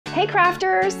Hey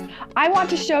crafters, I want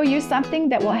to show you something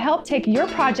that will help take your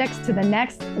projects to the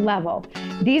next level.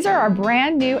 These are our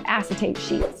brand new acetate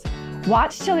sheets.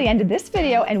 Watch till the end of this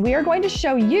video and we are going to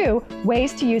show you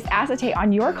ways to use acetate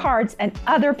on your cards and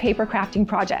other paper crafting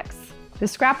projects. The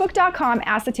Scrapbook.com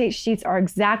acetate sheets are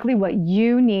exactly what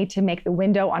you need to make the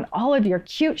window on all of your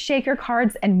cute shaker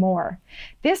cards and more.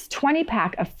 This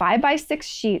 20-pack of 5x6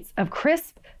 sheets of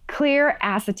crisp, clear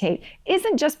acetate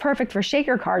isn't just perfect for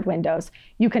shaker card windows.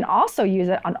 You can also use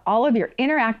it on all of your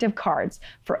interactive cards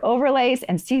for overlays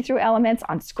and see-through elements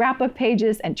on scrapbook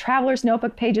pages and traveler's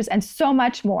notebook pages and so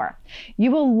much more.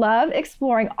 You will love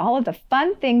exploring all of the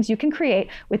fun things you can create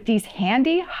with these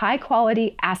handy,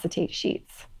 high-quality acetate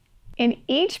sheets. In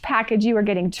each package, you are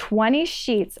getting 20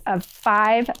 sheets of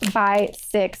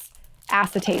 5x6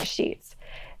 acetate sheets.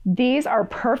 These are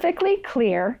perfectly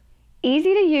clear,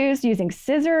 easy to use using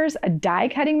scissors, a die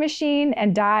cutting machine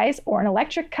and dies, or an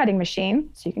electric cutting machine.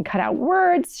 So you can cut out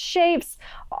words, shapes,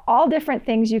 all different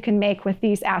things you can make with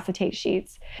these acetate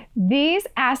sheets. These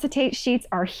acetate sheets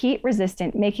are heat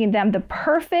resistant, making them the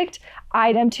perfect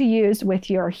item to use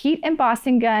with your heat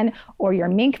embossing gun or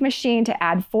your ink machine to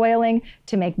add foiling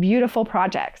to make beautiful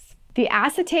projects. The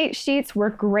acetate sheets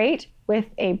work great with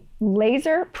a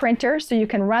laser printer, so you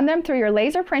can run them through your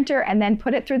laser printer and then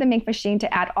put it through the ink machine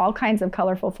to add all kinds of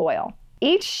colorful foil.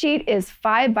 Each sheet is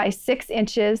 5 by 6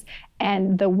 inches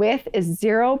and the width is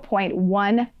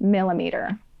 0.1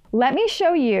 millimeter. Let me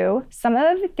show you some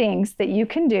of the things that you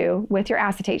can do with your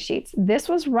acetate sheets. This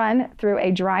was run through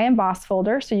a dry emboss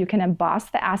folder, so you can emboss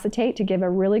the acetate to give a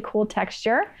really cool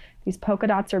texture. These polka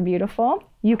dots are beautiful.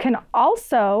 You can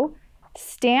also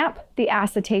stamp the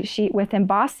acetate sheet with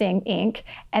embossing ink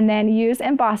and then use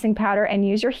embossing powder and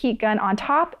use your heat gun on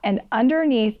top and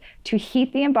underneath to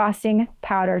heat the embossing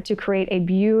powder to create a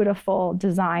beautiful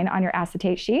design on your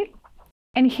acetate sheet.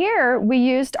 And here we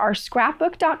used our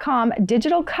Scrapbook.com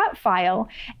digital cut file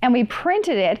and we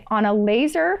printed it on a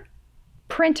laser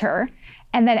printer.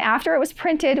 And then after it was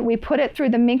printed, we put it through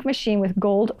the ink machine with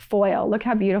gold foil. Look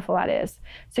how beautiful that is.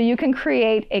 So you can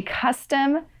create a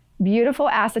custom beautiful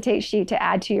acetate sheet to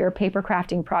add to your paper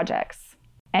crafting projects.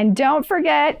 And don't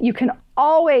forget, you can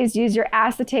always use your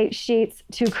acetate sheets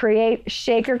to create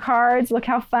shaker cards. Look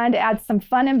how fun to add some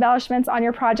fun embellishments on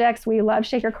your projects. We love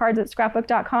shaker cards at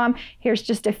Scrapbook.com. Here's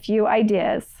just a few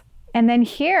ideas. And then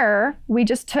here, we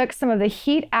just took some of the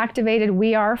heat activated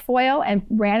We Are foil and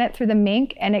ran it through the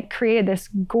ink, and it created this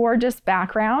gorgeous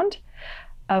background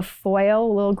of foil,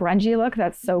 a little grungy look.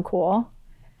 That's so cool.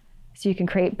 So you can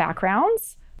create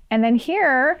backgrounds. And then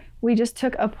here, we just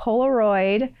took a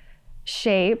Polaroid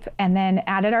shape and then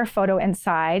added our photo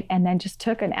inside and then just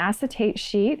took an acetate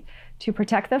sheet to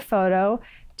protect the photo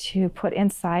to put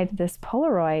inside this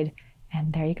Polaroid.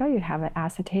 And there you go, you have an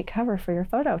acetate cover for your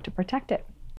photo to protect it.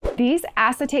 These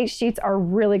acetate sheets are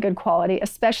really good quality,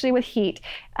 especially with heat.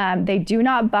 They do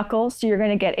not buckle, so you're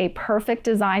gonna get a perfect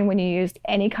design when you use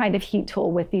any kind of heat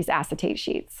tool with these acetate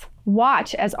sheets.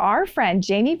 Watch as our friend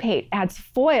Jamie Pate adds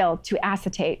foil to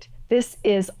acetate. This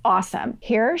is awesome.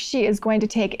 Here she is going to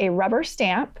take a rubber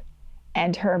stamp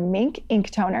and her mink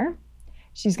ink toner.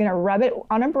 She's gonna rub it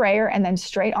on a brayer and then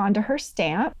straight onto her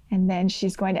stamp. And then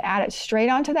she's going to add it straight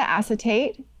onto the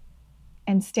acetate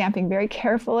and stamping very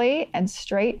carefully and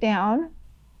straight down.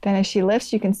 Then as she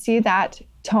lifts, you can see that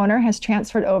toner has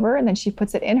transferred over, and then she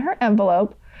puts it in her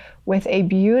envelope with a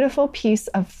beautiful piece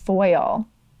of foil.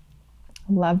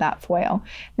 Love that foil.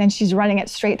 Then she's running it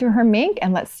straight through her mink,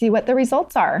 and let's see what the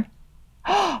results are.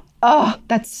 Oh,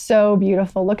 that's so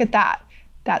beautiful. Look at that.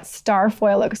 That star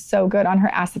foil looks so good on her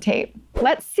acetate.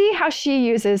 Let's see how she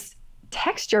uses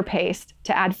texture paste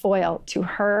to add foil to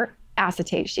her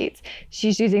acetate sheets.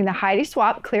 She's using the Heidi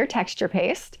Swapp clear texture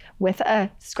paste with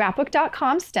a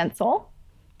Scrapbook.com stencil,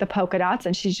 the polka dots,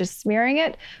 and she's just smearing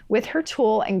it with her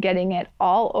tool and getting it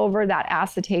all over that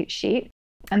acetate sheet.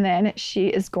 And then she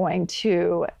is going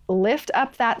to lift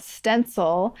up that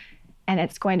stencil and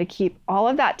it's going to keep all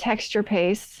of that texture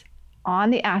paste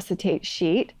on the acetate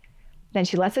sheet. Then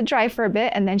she lets it dry for a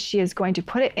bit and then she is going to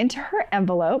put it into her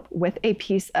envelope with a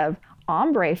piece of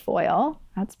ombre foil.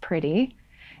 That's pretty.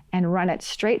 And run it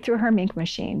straight through her ink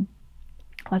machine.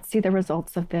 Let's see the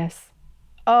results of this.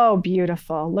 Oh,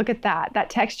 beautiful. Look at that. That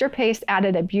texture paste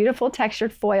added a beautiful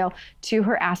textured foil to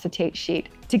her acetate sheet.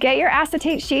 To get your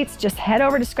acetate sheets, just head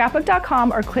over to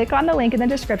Scrapbook.com or click on the link in the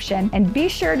description and be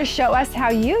sure to show us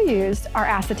how you used our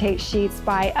acetate sheets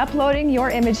by uploading your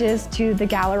images to the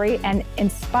gallery and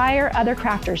inspire other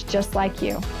crafters just like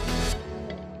you.